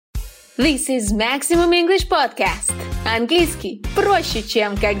This is Maximum English Podcast. Английский проще,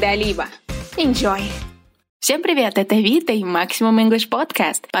 чем когда-либо. Enjoy! Всем привет, это Вита и Maximum English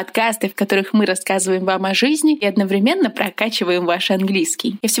Podcast. Подкасты, в которых мы рассказываем вам о жизни и одновременно прокачиваем ваш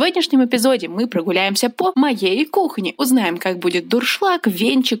английский. И в сегодняшнем эпизоде мы прогуляемся по моей кухне. Узнаем, как будет дуршлаг,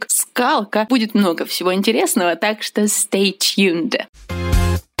 венчик, скалка. Будет много всего интересного, так что stay tuned.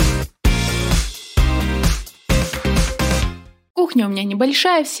 Кухня у меня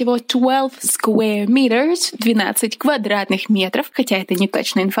небольшая, всего 12 square meters, 12 квадратных метров, хотя это не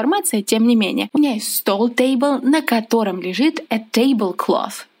точная информация, тем не менее. У меня есть stall-table, на котором лежит a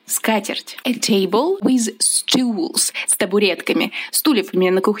tablecloth. Скатерть. A table with stools. С табуретками. Стульев у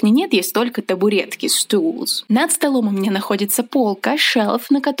меня на кухне нет, есть только табуретки, stools. Над столом у меня находится полка, shelf,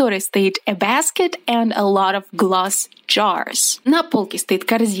 на которой стоит a basket and a lot of glass jars. На полке стоит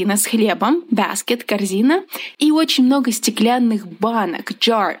корзина с хлебом, basket, корзина, и очень много стеклянных банок,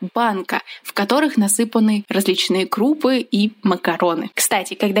 jar, банка, в которых насыпаны различные крупы и макароны.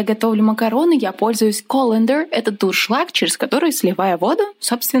 Кстати, когда готовлю макароны, я пользуюсь colander, это дуршлаг, через который сливаю воду,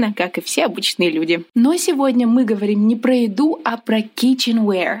 собственно, как и все обычные люди. Но сегодня мы говорим не про еду, а про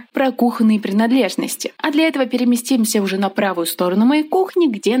kitchenware, про кухонные принадлежности. А для этого переместимся уже на правую сторону моей кухни,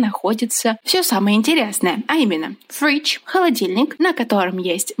 где находится все самое интересное, а именно fridge, холодильник, на котором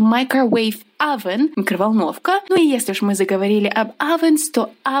есть microwave oven, микроволновка. Ну и если уж мы заговорили об ovens, то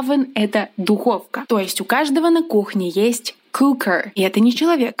oven — это духовка. То есть у каждого на кухне есть cooker. И это не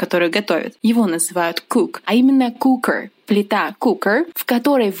человек, который готовит. Его называют cook, а именно cooker. Плита cooker, в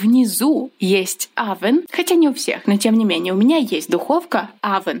которой внизу есть oven, хотя не у всех, но тем не менее у меня есть духовка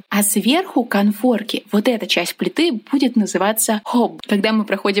oven, а сверху конфорки, вот эта часть плиты будет называться hob. Когда мы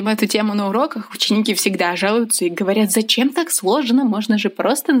проходим эту тему на уроках, ученики всегда жалуются и говорят, зачем так сложно, можно же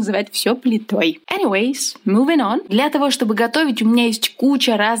просто называть все плитой. Anyways, moving on. Для того, чтобы готовить, у меня есть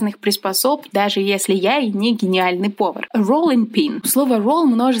куча разных приспособ, даже если я и не гениальный повар. Rolling pin. Слово roll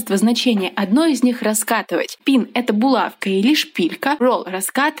множество значений, одно из них раскатывать. Pin — это булавка или шпилька. Roll —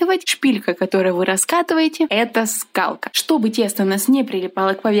 раскатывать. Шпилька, которую вы раскатываете, это скалка. Чтобы тесто у нас не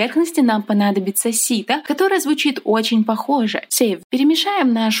прилипало к поверхности, нам понадобится сито, которое звучит очень похоже. Save.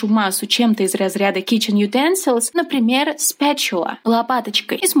 Перемешаем нашу массу чем-то из разряда kitchen utensils, например, spatula,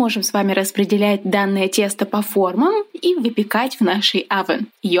 лопаточкой, и сможем с вами распределять данное тесто по формам и выпекать в нашей oven.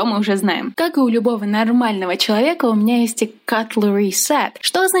 Ее мы уже знаем. Как и у любого нормального человека, у меня есть и cutlery set,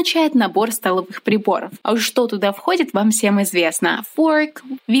 что означает набор столовых приборов. А уж что туда входит, вам всем известно. Fork,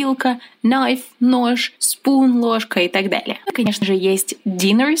 вилка, knife, нож, spoon, ложка и так далее. И, конечно же, есть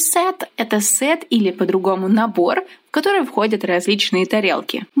dinner set. Это сет или по-другому набор, в который входят различные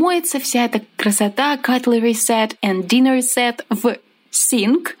тарелки. Моется вся эта красота cutlery set and dinner set в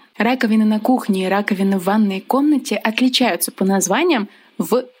sink. Раковины на кухне и раковины в ванной комнате отличаются по названиям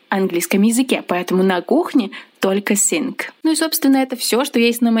в английском языке, поэтому на кухне только sink. Ну и, собственно, это все, что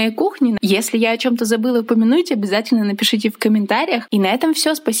есть на моей кухне. Если я о чем-то забыла упомянуть, обязательно напишите в комментариях. И на этом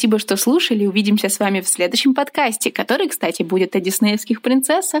все. Спасибо, что слушали. Увидимся с вами в следующем подкасте, который, кстати, будет о диснеевских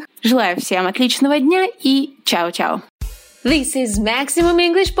принцессах. Желаю всем отличного дня и чао-чао. This is Maximum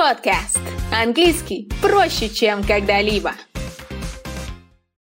English Podcast. Английский проще, чем когда-либо.